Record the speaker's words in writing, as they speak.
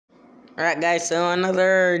Alright guys, so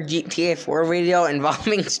another GTA 4 video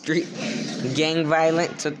involving street gang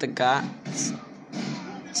violence with the cops.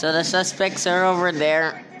 So the suspects are over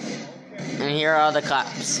there, and here are all the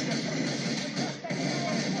cops.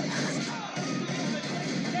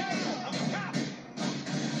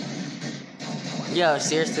 Yo,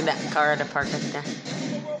 seriously, that car at the park right there.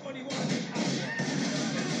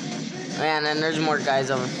 Oh yeah, and then there's more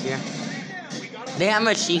guys over here. They have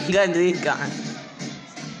machine guns, these guys.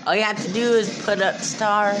 All you have to do is put up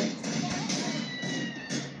star.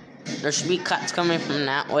 There should be cops coming from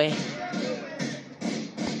that way.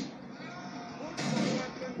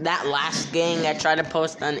 That last gang I tried to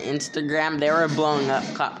post on Instagram, they were blowing up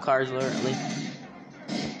cop cars literally.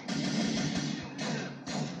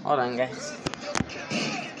 Hold on, guys.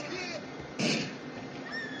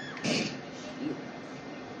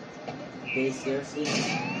 Okay, seriously?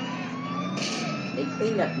 They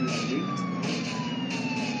cleaned up these streets.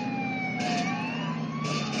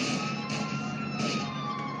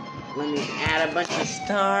 Let me add a bunch of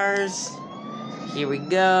stars. Here we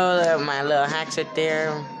go. My little hacks right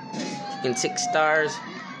there. Freaking 6 stars.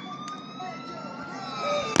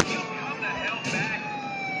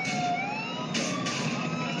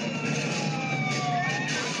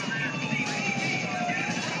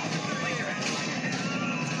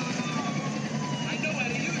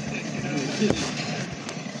 You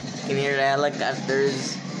can hear the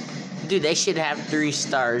helicopters. Dude, they should have 3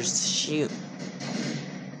 stars. Shoot.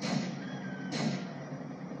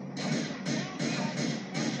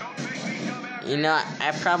 You know,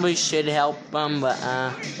 I probably should help them, but,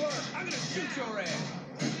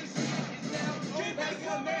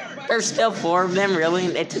 there's still 4 of them, really?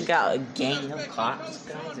 They took out a gang of cops,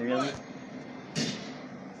 guys, really?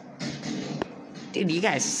 Dude, you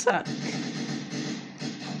guys suck.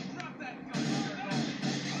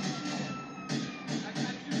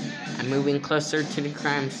 I'm moving closer to the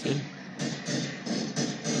crime scene.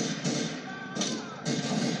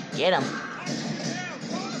 Get him.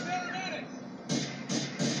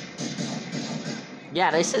 Yeah,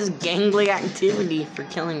 this is gangly activity for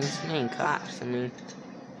killing this many cops. I mean,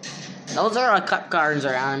 those are all cop cars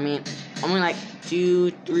around. I mean, only like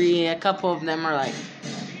 2, 3, a couple of them are like,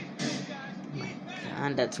 oh my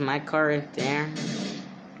god, that's my car right there.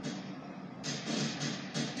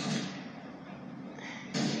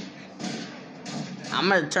 I'm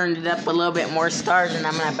gonna turn it up a little bit more stars and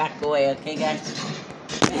I'm gonna back away, okay guys?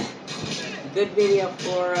 Good video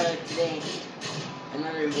for today.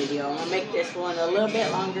 Another video. I'm gonna make this one a little bit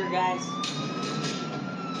longer, guys.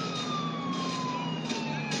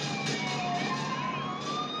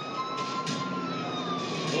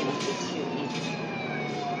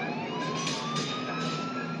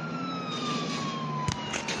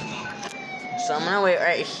 So I'm gonna wait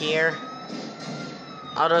right here.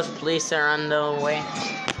 All those police are on the way.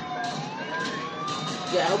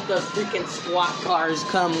 Yeah, I hope those freaking SWAT cars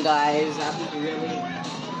come, guys. That'd be really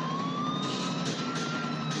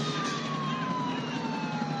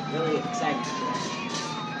exciting.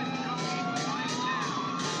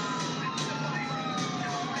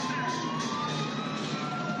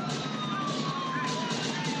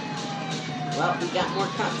 Well, we got more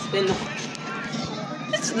cops than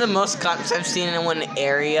this is the most cops I've seen in one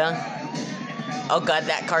area. Oh god,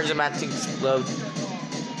 that car's about to explode.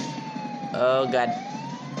 Oh god.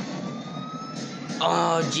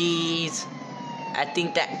 Oh jeez. I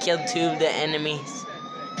think that killed 2 of the enemies.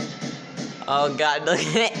 Oh god, look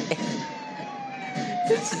at it.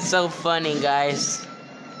 This is so funny, guys.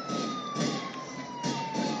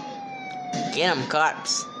 Get them,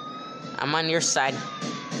 cops. I'm on your side.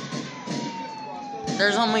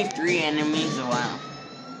 There's only 3 enemies. Wow.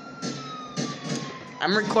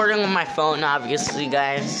 I'm recording with my phone, obviously,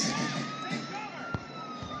 guys.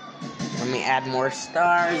 Let me add more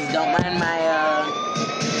stars. Don't mind my, I'm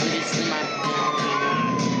just in my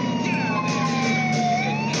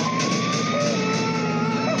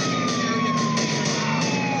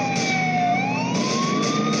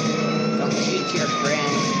don't shoot your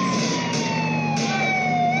friends.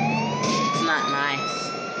 It's not nice.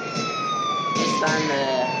 Just on the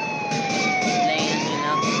land, you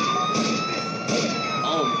know.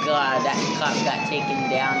 Oh god, that cop got taken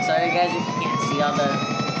down. Sorry guys if you can't see all the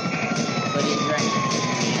footage right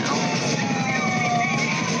now.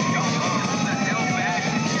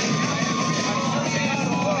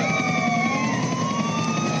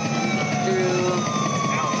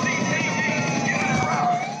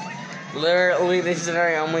 Through. Literally, this is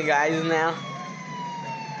our only guys now.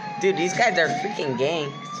 Dude, these guys are freaking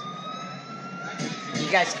gangs. You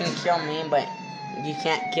guys can kill me, but you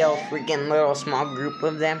can't kill freaking little small group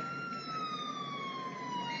of them.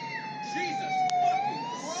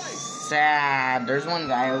 sad. There's one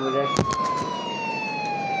guy over there.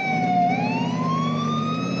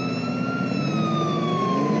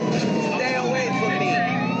 Stay away from me.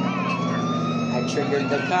 I triggered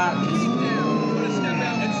the cops.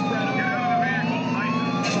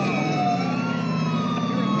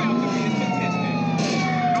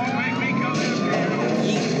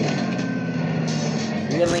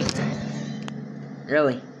 Really?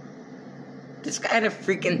 Really? This guy had a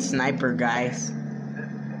freaking sniper, guys.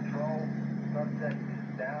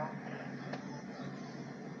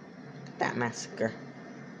 That massacre.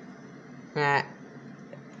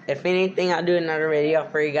 If anything, I'll do another video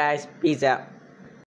for you guys. Peace out.